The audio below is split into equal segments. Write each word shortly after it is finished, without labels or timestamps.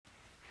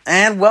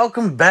And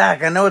welcome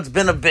back. I know it's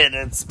been a bit.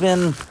 It's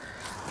been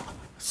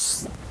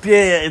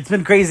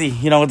crazy,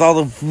 with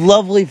all the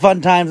lovely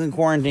fun times in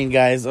quarantine,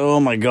 guys.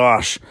 Oh my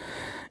gosh.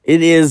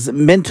 It is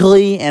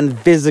mentally and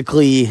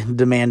physically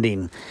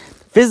demanding.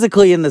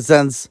 Physically in the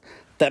sense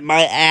that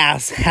my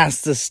ass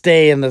has to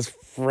stay in this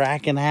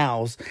fracking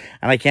house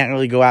and I can't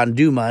really go out and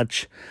do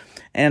much.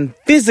 And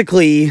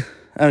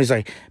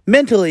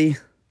mentally,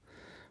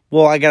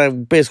 well, I gotta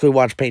basically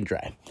watch paint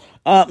dry.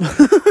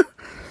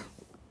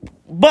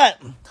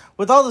 But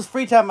with all this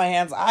free time in my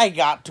hands, I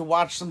got to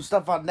watch some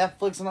stuff on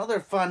Netflix and other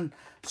fun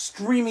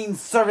streaming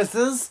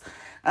services,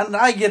 and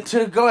I get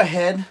to go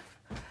ahead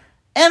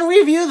and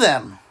review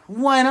them.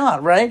 Why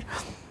not, right?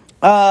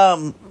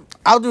 I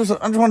just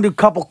want to do a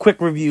couple quick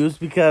reviews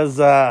because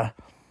I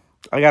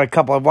got a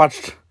couple. We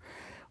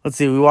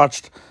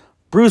watched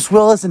Bruce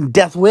Willis and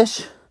Death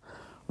Wish.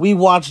 We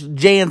watched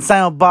Jay and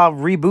Silent Bob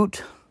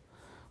Reboot.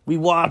 We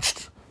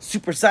watched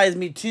Super Size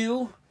Me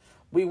 2.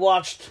 We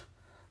watched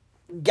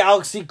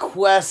Galaxy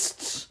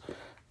Quest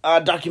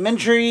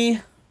documentary.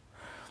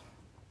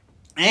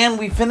 And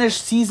we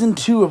finished season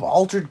 2 of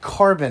Altered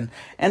Carbon.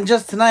 And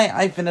just tonight,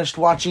 I finished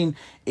watching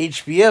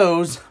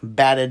HBO's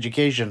Bad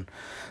Education.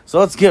 So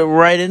let's get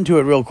right into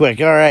it real quick.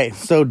 All right,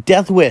 so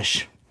Death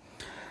Wish.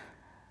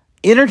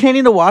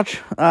 Entertaining to watch.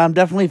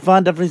 Definitely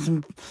fun. Definitely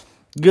some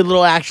good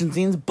little action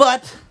scenes.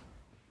 But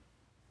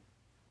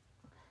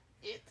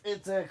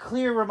it's a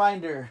clear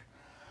reminder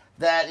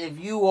that if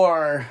you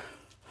are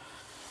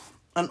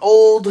an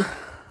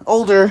older,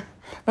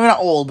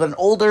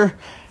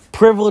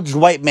 privileged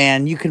white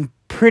man, you can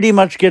pretty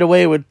much get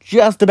away with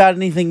just about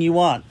anything you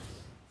want.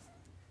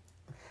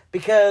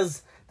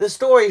 Because the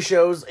story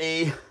shows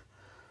a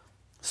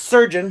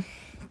surgeon,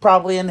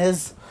 probably in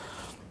his,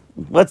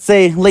 let's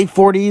say, late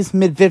 40s,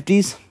 mid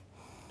 50s,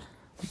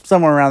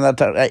 somewhere around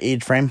that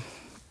age frame.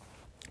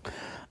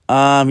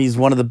 He's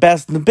one of the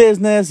best in the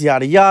business,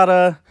 yada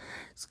yada.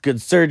 He's a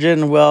good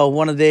surgeon. Well,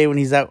 one day when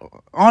he's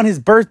on his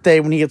birthday,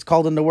 when he gets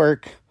called into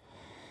work,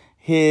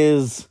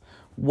 his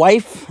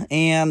wife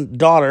and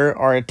daughter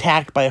are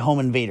attacked by a home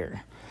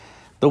invader.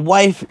 The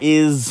wife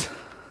is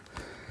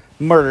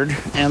murdered,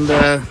 and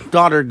the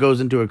daughter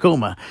goes into a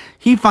coma.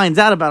 He finds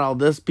out about all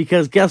this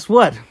because guess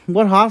what?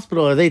 What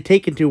hospital are they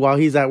taken to while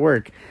he's at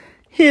work?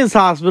 His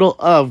hospital,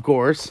 of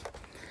course.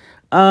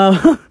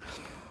 Don't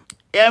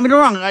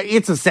wrong.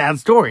 It's a sad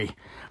story.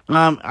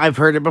 I've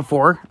heard it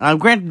before.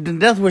 Granted, the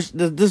Death Wish,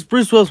 this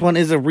Bruce Willis one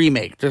is a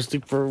remake, just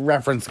for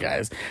reference,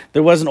 guys.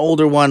 There was an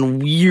older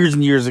one years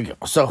and years ago.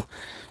 So,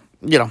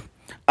 it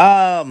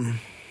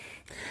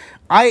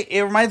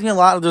reminds me a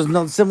lot of, there's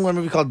another similar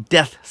movie called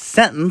Death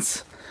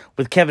Sentence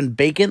with Kevin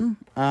Bacon.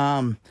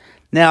 Now,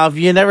 if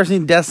you've never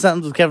seen Death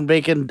Sentence with Kevin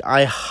Bacon,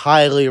 I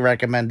highly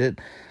recommend it.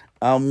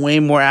 Way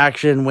more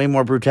action, way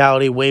more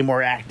brutality, way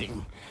more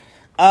acting.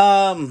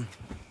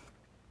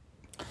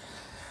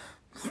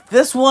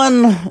 This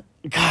one,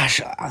 gosh,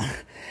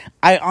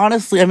 I'm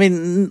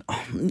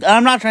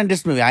not trying to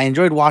diss the movie. I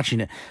enjoyed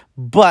watching it.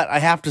 But I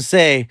have to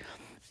say,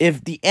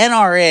 if the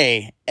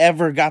NRA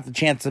ever got the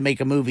chance to make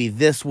a movie,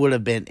 this would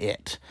have been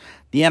it.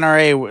 The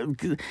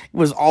NRA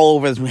was all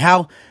over this.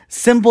 How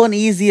simple and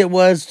easy it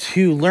was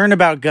to learn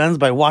about guns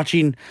by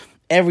watching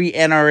every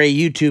NRA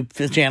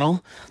YouTube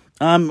channel.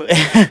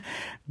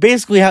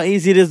 Basically, how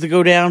easy it is to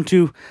go down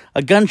to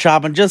a gun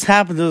shop and just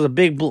happens there's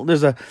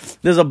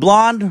a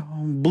blonde,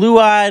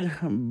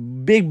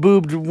 blue-eyed,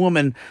 big-boobed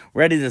woman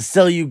ready to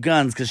sell you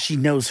guns because she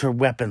knows her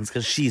weapons,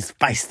 because she's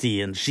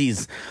feisty and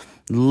she's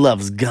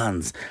loves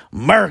guns.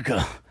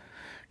 America,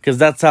 because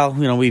that's how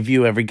we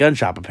view every gun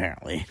shop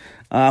apparently.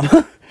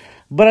 But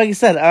like I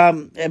said,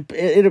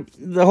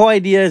 the whole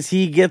idea is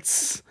he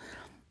gets,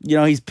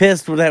 he's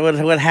pissed with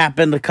what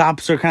happened. The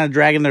cops are kind of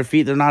dragging their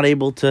feet. They're not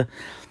able to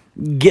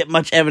get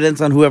much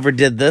evidence on whoever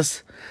did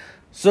this.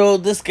 So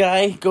this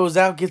guy goes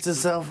out, gets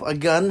himself a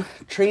gun,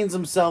 trains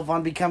himself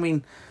on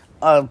becoming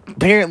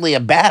apparently a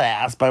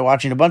badass by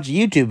watching a bunch of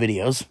YouTube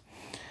videos.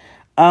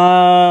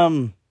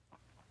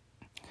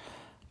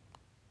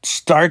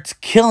 Starts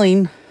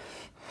killing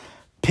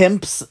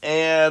pimps,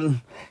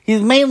 and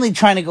he's mainly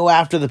trying to go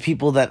after the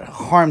people that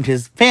harmed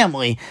his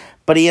family,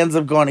 but he ends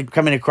up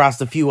coming across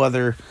a few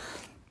other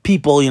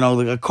people,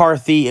 like a car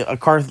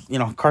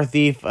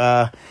thief,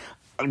 a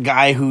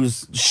guy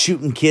who's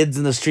shooting kids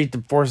in the street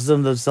that forces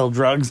them to sell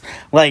drugs.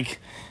 Like,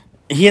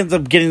 he ends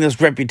up getting this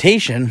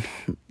reputation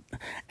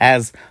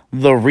as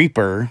the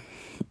Reaper.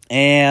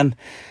 And,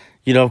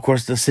 of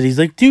course, the city's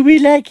like, do we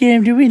like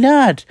him? Do we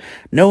not?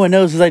 No one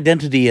knows his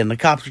identity, and the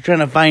cops are trying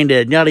to find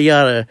it, yada,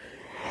 yada.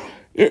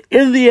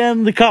 In the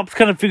end, the cops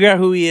kind of figure out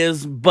who he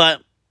is,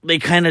 but they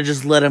kind of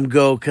just let him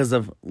go because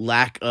of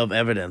lack of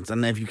evidence.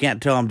 And if you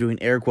can't tell, I'm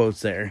doing air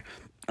quotes there.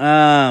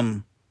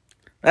 As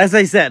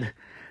I said,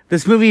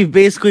 this movie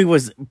basically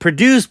was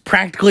produced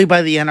practically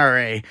by the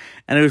NRA,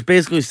 and it was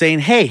basically saying,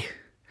 hey,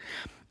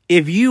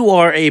 if you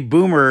are a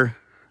boomer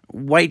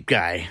white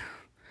guy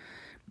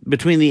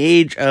between the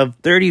age of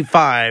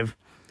 35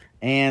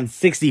 and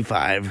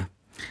 65,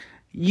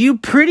 you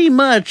pretty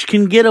much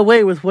can get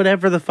away with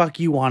whatever the fuck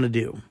you want to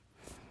do.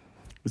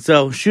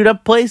 So, shoot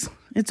up place,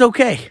 it's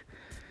okay.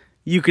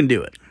 You can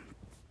do it.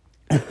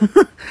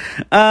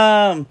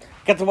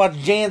 Got to watch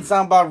Jay and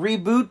Silent Bob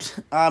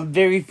Reboot.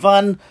 Very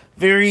fun,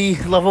 very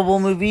lovable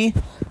movie.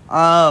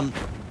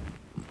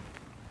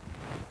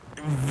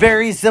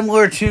 Very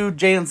similar to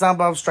Jay and Silent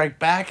Bob Strike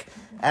Back,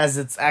 as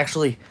it's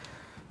actually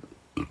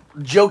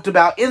joked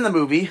about in the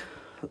movie.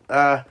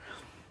 Kind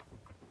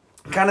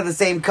of the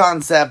same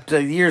concept.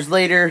 Years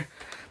later,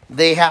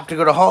 they have to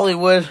go to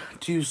Hollywood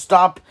to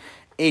stop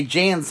a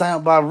Jay and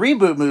Silent Bob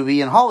reboot movie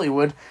in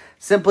Hollywood,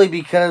 simply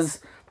because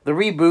the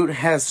reboot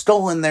has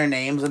stolen their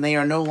names and they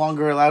are no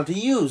longer allowed to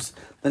use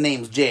the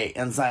names Jay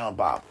and Silent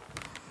Bob.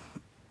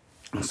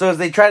 So as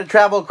they try to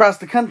travel across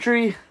the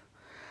country,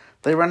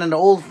 they run into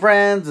old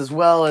friends, as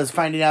well as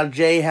finding out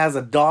Jay has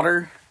a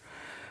daughter.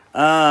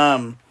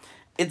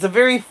 It's a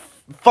very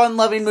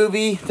fun-loving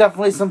movie.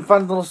 Definitely some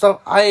fun little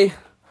stuff. I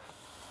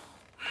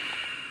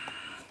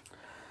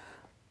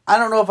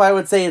don't know if I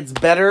would say it's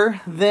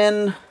better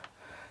than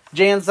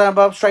Jay and Silent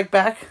Bob Strike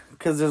Back,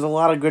 because there's a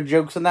lot of good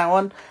jokes in that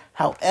one.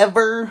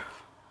 However,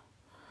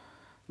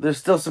 there's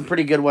still some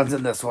pretty good ones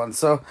in this one.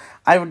 So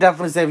I would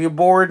definitely say if you're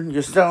bored,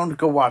 you're stoned,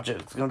 go watch it.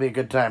 It's going to be a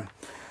good time.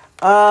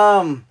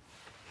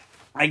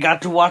 I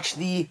got to watch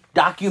the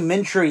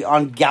documentary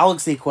on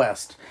Galaxy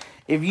Quest.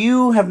 If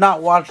you have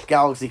not watched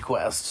Galaxy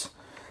Quest,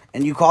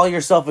 and you call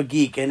yourself a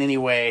geek in any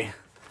way,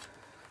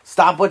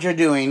 stop what you're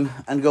doing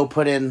and go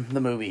put in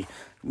the movie.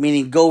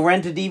 Meaning, go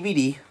rent a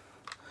DVD,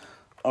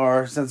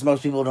 or since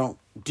most people don't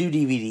do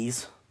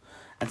DVDs,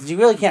 and since you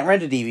really can't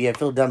rent a DVD, I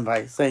feel dumb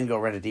by saying go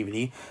rent a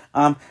DVD,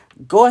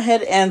 go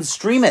ahead and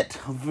stream it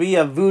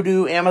via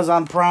Vudu,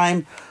 Amazon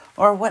Prime,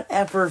 or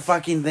whatever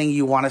fucking thing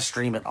you want to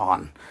stream it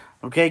on.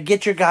 Okay,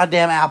 get your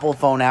goddamn Apple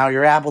phone out,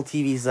 your Apple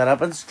TV set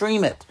up, and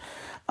stream it.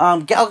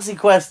 Galaxy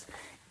Quest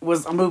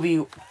was a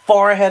movie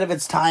far ahead of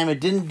its time.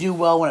 It didn't do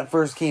well when it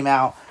first came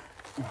out,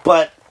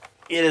 but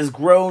it has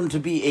grown to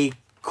be a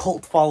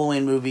cult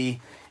following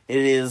movie. It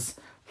is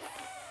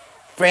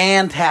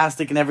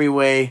fantastic in every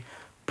way.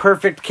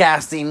 Perfect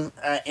casting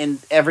in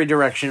every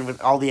direction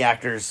with all the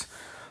actors.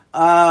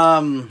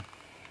 And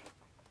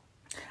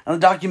the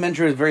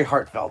documentary is very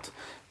heartfelt.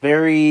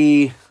 There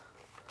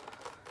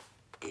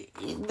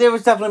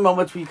was definitely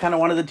moments where you kind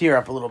of wanted to tear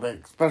up a little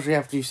bit, especially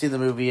after you see the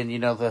movie and you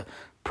know the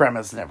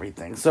premise and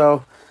everything.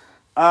 So,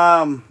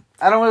 I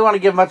don't really want to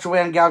give much away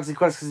on Galaxy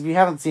Quest, because if you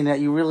haven't seen it,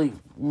 you really,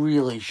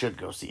 really should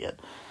go see it.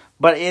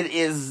 But it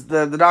is,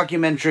 the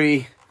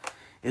documentary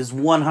is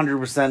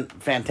 100%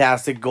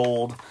 fantastic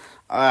gold.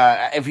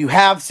 If you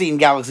have seen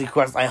Galaxy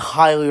Quest, I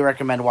highly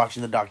recommend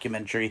watching the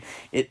documentary.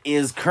 It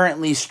is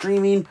currently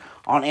streaming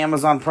on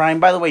Amazon Prime.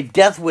 By the way,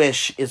 Death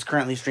Wish is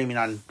currently streaming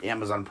on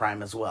Amazon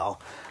Prime as well.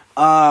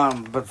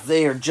 But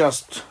they are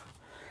just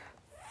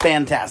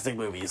fantastic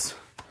movies.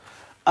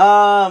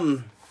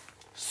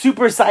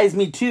 Super Size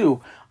Me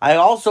 2. I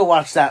also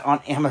watched that on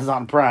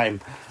Amazon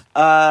Prime.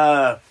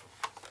 Gosh.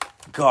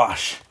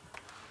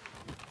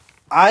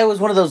 I was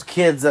one of those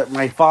kids that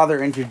my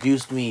father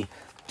introduced me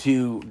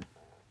to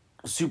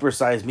Super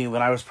Size Me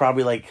when I was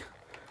probably like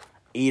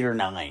 8 or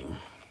 9.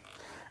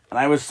 And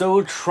I was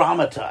so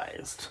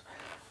traumatized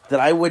that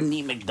I wouldn't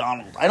eat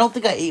McDonald's. I don't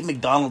think I ate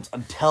McDonald's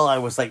until I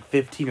was like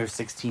 15 or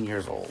 16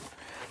 years old,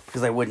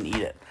 because I wouldn't eat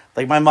it.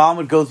 Like, my mom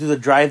would go through the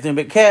drive-thru and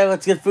be like, okay,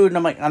 let's get food. And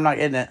I'm like, I'm not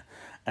getting it.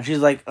 And she's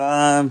like,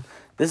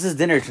 this is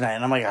dinner tonight.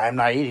 And I'm like, I'm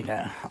not eating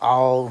it.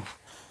 I'll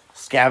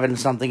scavenge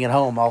something at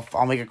home.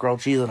 I'll make a grilled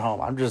cheese at home.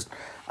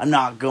 I'm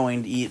not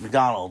going to eat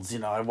McDonald's. You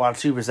know, I watch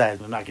Super Size,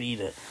 but I'm not going to eat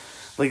it.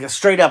 Like,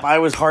 straight up, I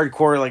was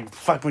hardcore, like,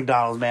 fuck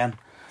McDonald's, man.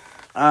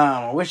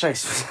 I wish I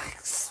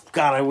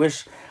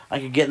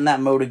could get in that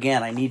mode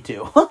again. I need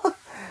to.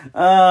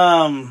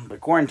 But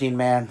quarantine,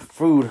 man.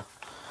 Food.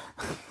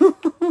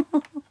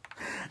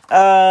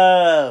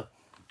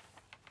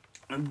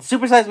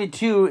 Super Size Me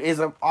 2 is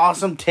an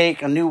awesome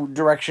take, a new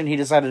direction he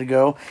decided to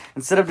go.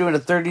 Instead of doing a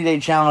 30-day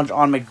challenge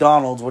on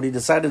McDonald's, what he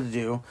decided to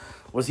do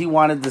was he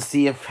wanted to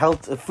see if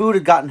food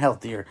had gotten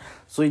healthier.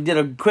 So he did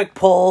a quick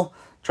poll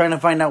trying to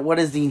find out what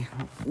is the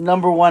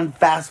number one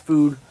fast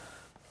food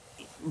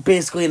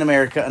basically in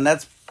America, and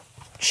that's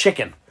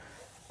chicken.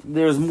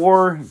 There's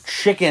more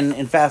chicken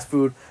in fast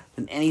food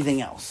than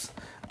anything else.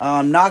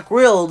 Not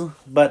grilled,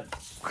 but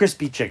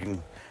crispy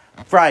chicken,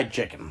 fried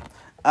chicken.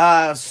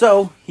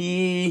 So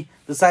he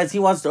decides he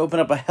wants to open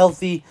up a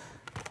healthy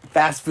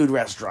fast food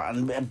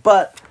restaurant.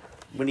 But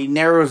when he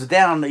narrows it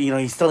down, you know,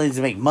 he still needs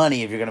to make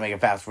money. If you're going to make a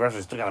fast food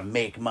restaurant, you still got to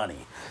make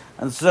money.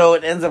 And so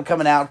it ends up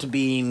coming out to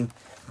being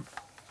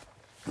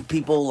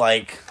people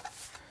like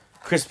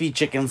crispy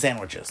chicken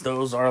sandwiches.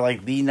 Those are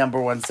like the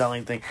number one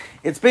selling thing.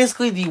 It's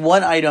basically the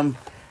one item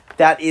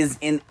that is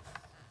in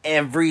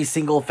every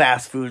single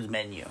fast food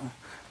menu.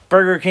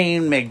 Burger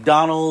King,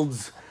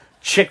 McDonald's,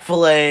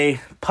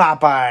 Chick-fil-A,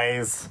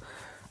 Popeyes,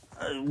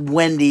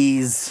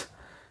 Wendy's,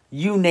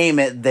 you name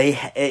it,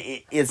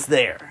 it's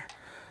there.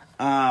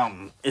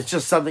 It's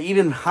just something,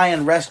 even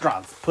high-end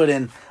restaurants put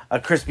in a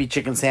crispy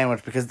chicken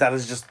sandwich because that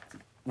is just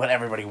what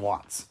everybody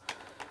wants.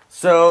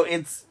 So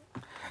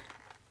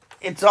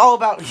it's all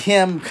about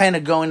him kind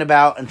of going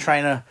about and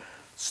trying to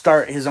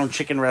start his own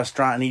chicken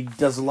restaurant, and he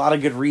does a lot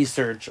of good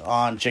research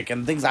on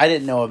chicken, things I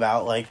didn't know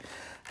about, like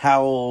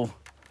how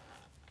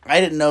I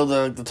didn't know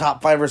the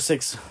top 5 or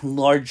 6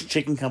 large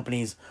chicken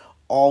companies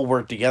all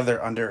work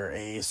together under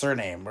a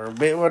surname, or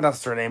well, not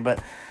surname,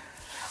 but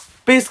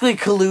basically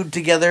collude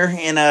together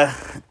in an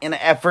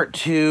effort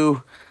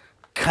to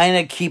kind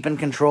of keep in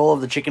control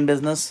of the chicken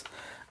business.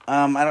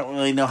 I don't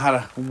really know how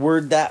to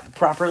word that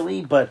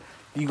properly, but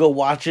you go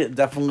watch it.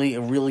 Definitely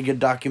a really good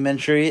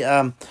documentary.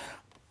 I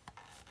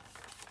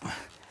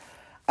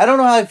don't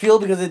know how I feel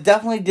because it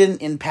definitely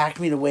didn't impact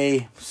me the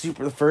way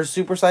the first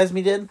Super Size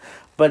Me did,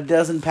 but it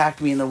does impact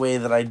me in the way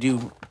that I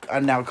do.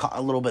 I'm now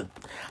a little bit.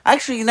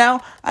 Actually,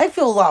 now I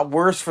feel a lot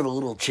worse for the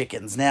little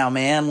chickens now,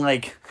 man.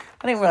 Like,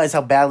 I didn't realize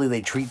how badly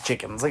they treat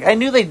chickens. Like, I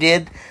knew they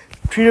did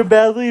treat them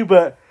badly,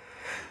 but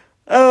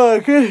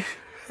oh, good.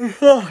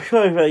 Oh,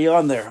 sorry about you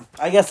on there.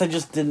 I guess I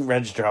just didn't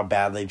register how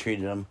bad they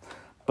treated them,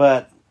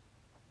 but.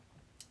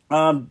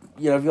 If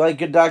you like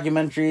good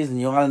documentaries and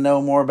you want to know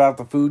more about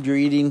the food you're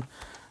eating,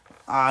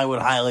 I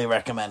would highly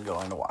recommend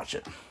going to watch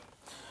it.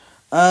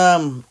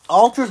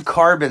 Altered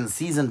Carbon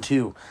Season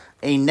 2,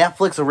 a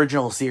Netflix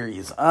original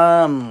series.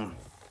 When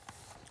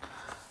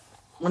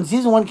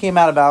Season 1 came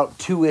out about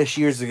 2-ish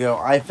years ago,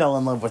 I fell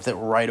in love with it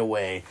right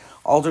away.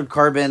 Altered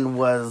Carbon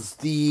was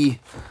the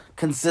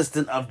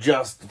consistent of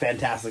just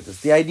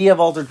fantasticness. The idea of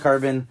Altered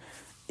Carbon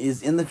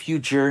is in the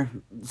future,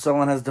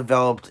 someone has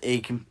developed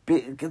it's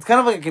kind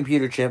of like a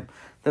computer chip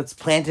that's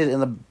planted in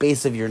the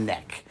base of your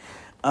neck.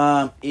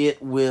 It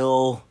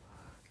will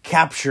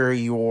capture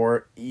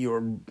your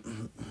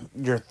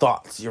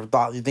thoughts, you're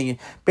thinking,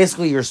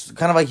 basically you're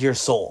kind of like your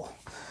soul.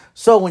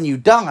 So when you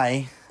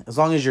die, as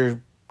long as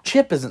your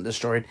chip isn't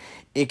destroyed,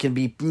 it can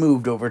be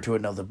moved over to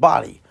another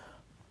body.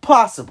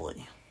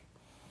 Possibly.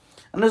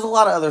 And there's a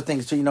lot of other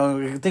things too.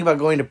 You think about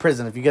going to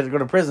prison. If you get to go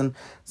to prison,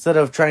 instead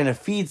of trying to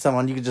feed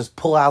someone, you could just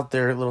pull out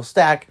their little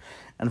stack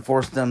and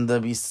force them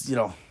to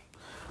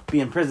be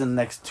in prison the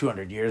next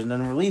 200 years, and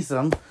then release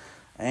them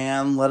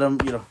and let them.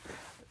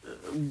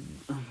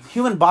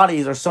 Human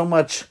bodies are so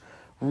much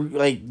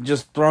like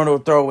just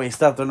throwaway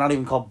stuff. They're not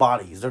even called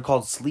bodies. They're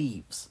called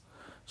sleeves.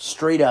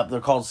 Straight up,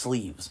 they're called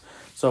sleeves.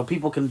 So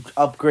people can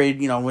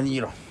upgrade. When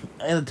in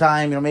the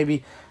time,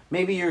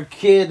 maybe your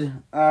kid.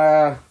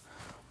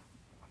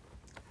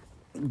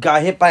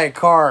 Got hit by a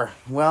car.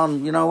 Well,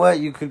 you know what?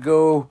 You could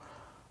go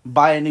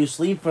buy a new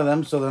sleeve for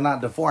them so they're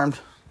not deformed.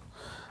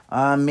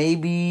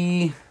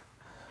 Maybe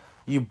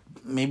you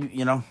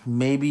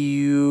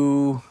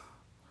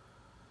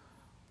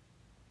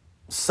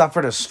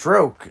suffered a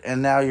stroke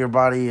and now your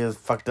body is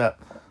fucked up.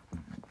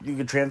 You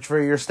could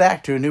transfer your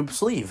stack to a new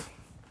sleeve,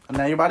 and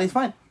now your body's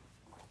fine.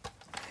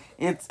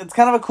 It's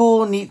kind of a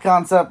cool, neat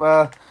concept.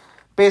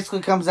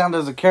 Basically comes down to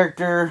there's a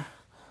character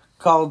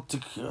called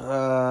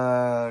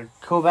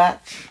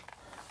Kovacs.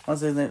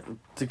 What's his name?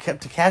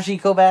 Takashi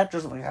Kovacs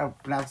or something. I'm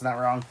pronouncing that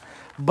wrong.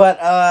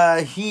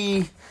 But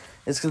he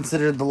is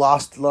considered the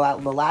last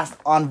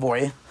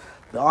envoy.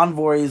 The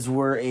envoys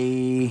were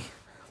a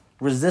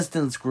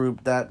resistance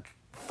group that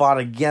fought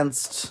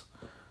against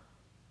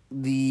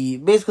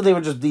basically they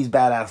were just these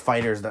badass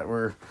fighters that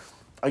were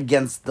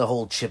against the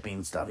whole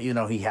chipping stuff, even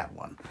though he had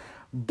one.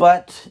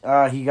 But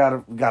he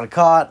got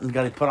caught and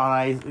got put on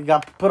ice. He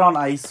got put on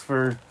ice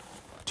for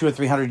 200 or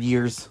 300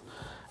 years,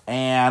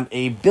 and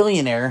a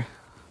billionaire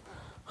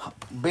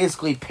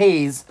basically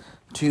pays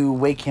to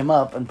wake him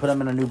up and put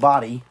him in a new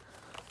body,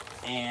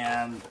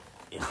 and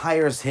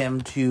hires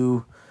him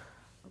to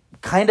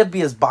kind of be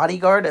his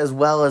bodyguard as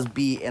well as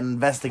be an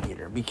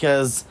investigator,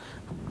 because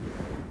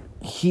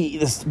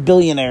this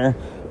billionaire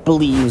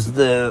believes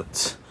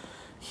that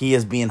he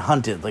is being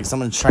hunted, like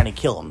someone's trying to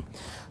kill him.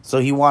 So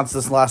he wants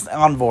this last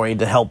envoy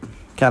to help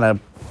kind of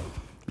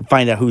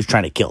find out who's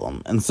trying to kill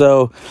him. And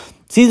so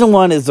Season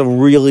 1 is a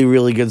really,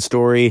 really good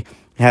story. It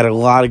had a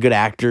lot of good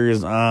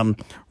actors.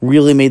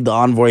 Really made the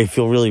envoy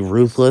feel really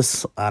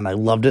ruthless, and I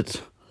loved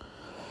it.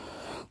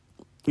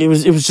 It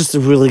was just a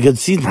really good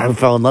season. I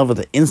fell in love with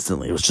it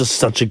instantly. It was just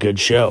such a good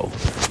show.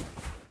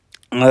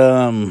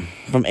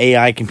 From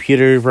AI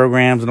computer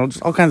programs and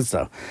all kinds of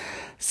stuff.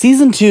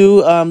 Season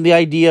 2, the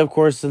idea, of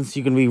course, since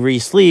you can be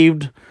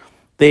re-sleeved,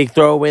 they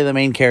throw away the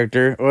main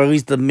character, or at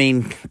least the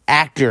main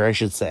actor, I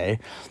should say,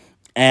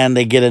 and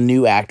they get a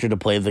new actor to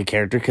play the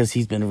character because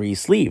he's been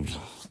re-sleeved.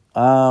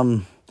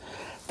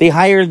 They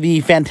hired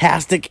the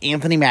fantastic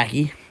Anthony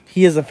Mackie.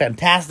 He is a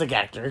fantastic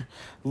actor.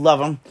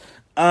 Love him.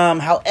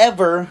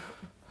 However,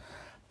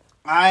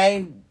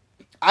 I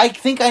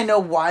think I know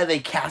why they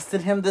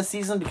casted him this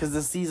season, because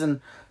this season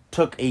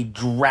took a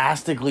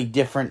drastically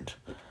different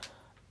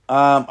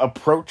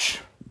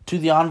approach to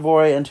the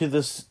Envoy and to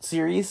this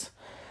series.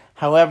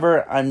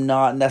 However, I'm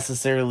not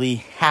necessarily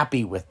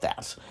happy with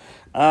that.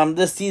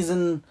 This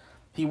season,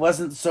 he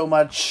wasn't so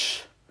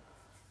much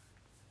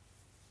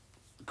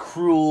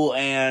cruel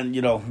and,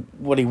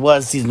 what he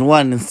was season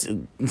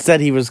 1. Instead,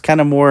 he was kind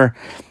of more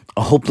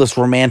a hopeless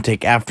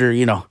romantic after,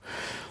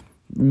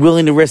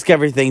 willing to risk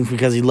everything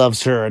because he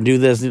loves her and do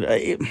this.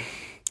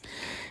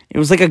 It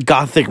was like a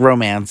gothic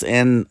romance,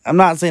 and I'm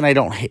not saying I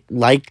don't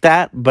like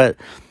that, but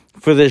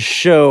for this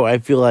show, I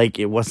feel like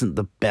it wasn't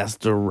the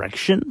best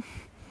direction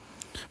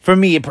for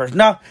me personally.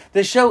 Now,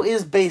 the show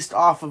is based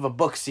off of a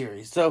book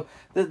series, so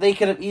they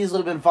could have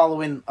easily been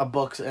following a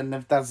book, and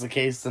if that's the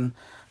case, then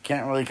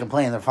can't really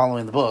complain. They're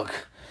following the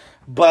book.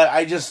 But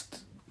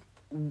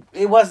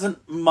it wasn't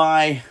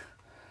my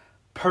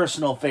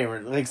personal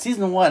favorite. Like,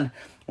 season 1,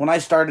 when I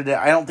started it,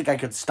 I don't think I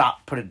could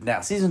stop putting it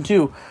down. Season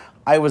 2,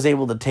 I was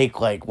able to take,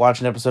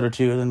 watch an episode or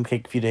two, then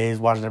take a few days,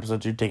 watch an episode or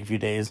two, take a few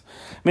days.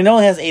 I mean, it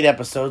only has 8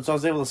 episodes, so I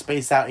was able to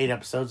space out 8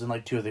 episodes in,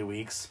 2 or 3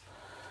 weeks.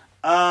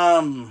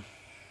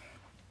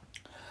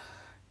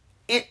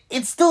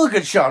 It's still a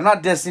good show. I'm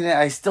not dissing it.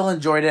 I still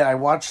enjoyed it. I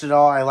watched it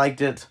all. I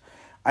liked it.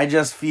 I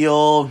just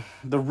feel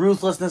the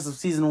ruthlessness of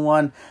season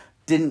 1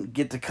 didn't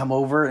get to come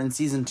over in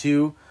season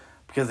 2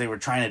 because they were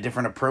trying a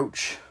different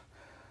approach,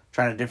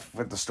 trying to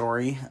different the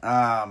story.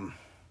 And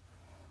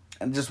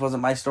it just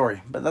wasn't my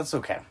story, but that's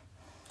okay.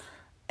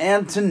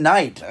 And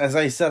tonight, as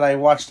I said, I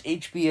watched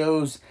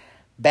HBO's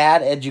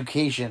Bad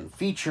Education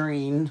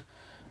featuring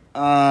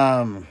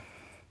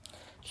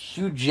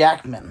Hugh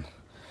Jackman.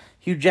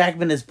 Hugh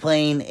Jackman is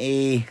playing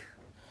a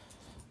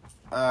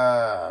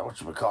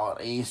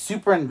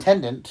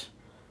superintendent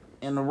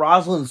in the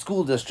Roslyn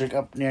School District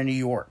up near New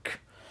York.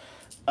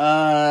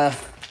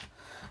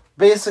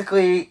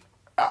 Basically,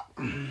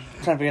 I'm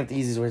trying to figure out the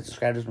easiest way to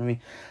describe this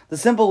movie. The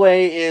simple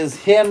way is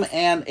him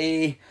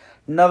and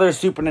another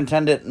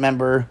superintendent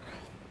member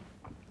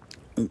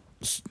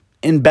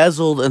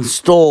embezzled and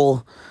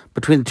stole,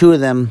 between the two of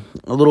them,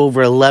 a little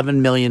over $11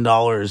 million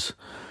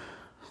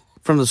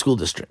from the school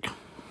district.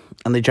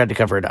 And they tried to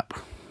cover it up.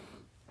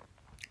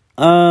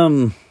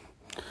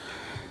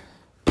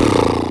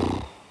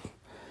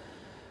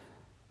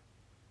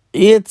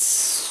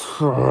 It's...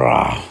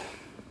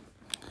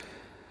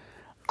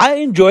 I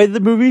enjoyed the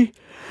movie,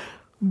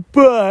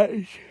 but...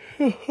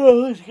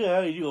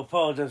 I do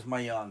apologize for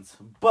my yawns.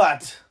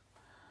 But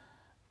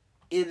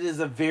it is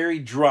a very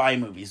dry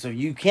movie. So if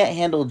you can't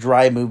handle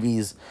dry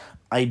movies,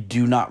 I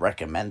do not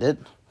recommend it.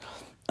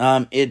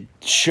 It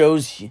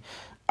shows...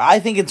 I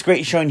think it's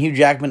great showing Hugh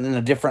Jackman in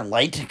a different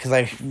light, because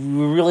I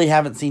really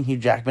haven't seen Hugh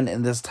Jackman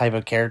in this type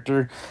of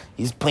character.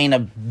 He's playing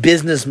not a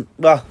businessman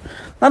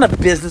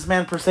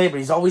per se, but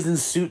he's always in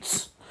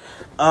suits.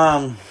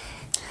 I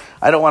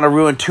don't want to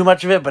ruin too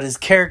much of it, but his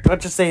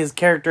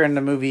character in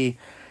the movie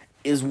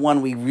is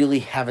one we really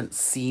haven't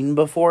seen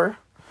before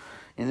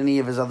in any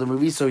of his other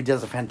movies, so he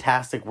does a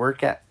fantastic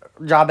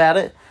job at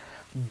it.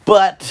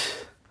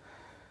 But,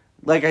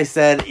 like I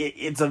said,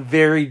 it's a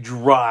very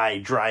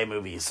dry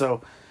movie,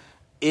 so...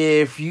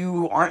 If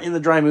you aren't in the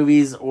dry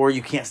movies or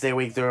you can't stay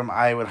awake through them,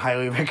 I would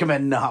highly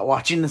recommend not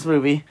watching this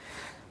movie.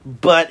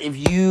 But if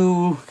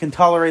you can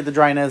tolerate the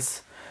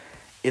dryness,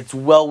 it's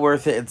well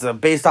worth it. It's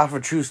based off a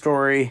true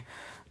story.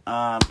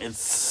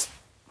 It's,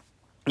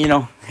 I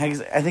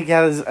think it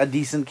has a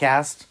decent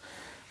cast.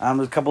 There's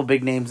a couple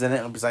big names in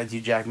it besides Hugh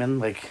Jackman,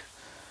 like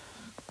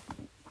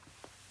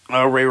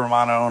Ray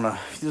Romano and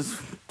there's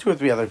 2 or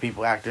 3 other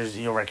actors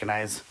you'll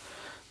recognize.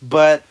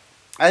 But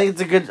I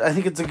think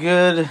it's a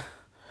good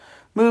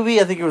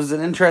movie. I think it was an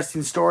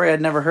interesting story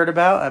I'd never heard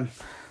about. I'm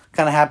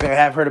kind of happy I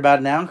have heard about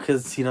it now,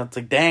 because, it's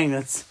like, dang,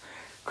 that's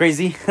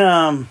crazy.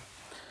 But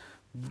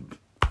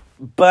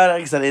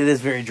like I said, it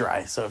is very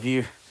dry, so if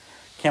you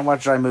can't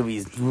watch dry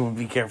movies,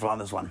 be careful on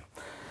this one.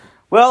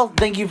 Well,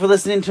 thank you for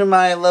listening to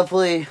my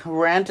lovely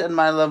rant and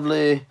my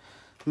lovely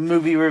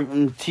movie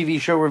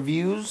TV show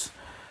reviews.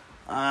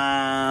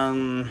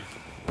 I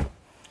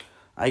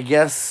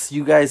guess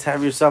you guys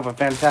have yourself a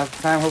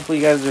fantastic time. Hopefully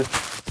you guys are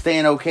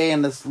staying okay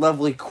in this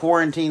lovely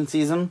quarantine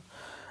season.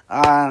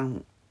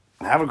 Have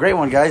a great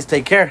one, guys.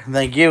 Take care.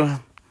 Thank you.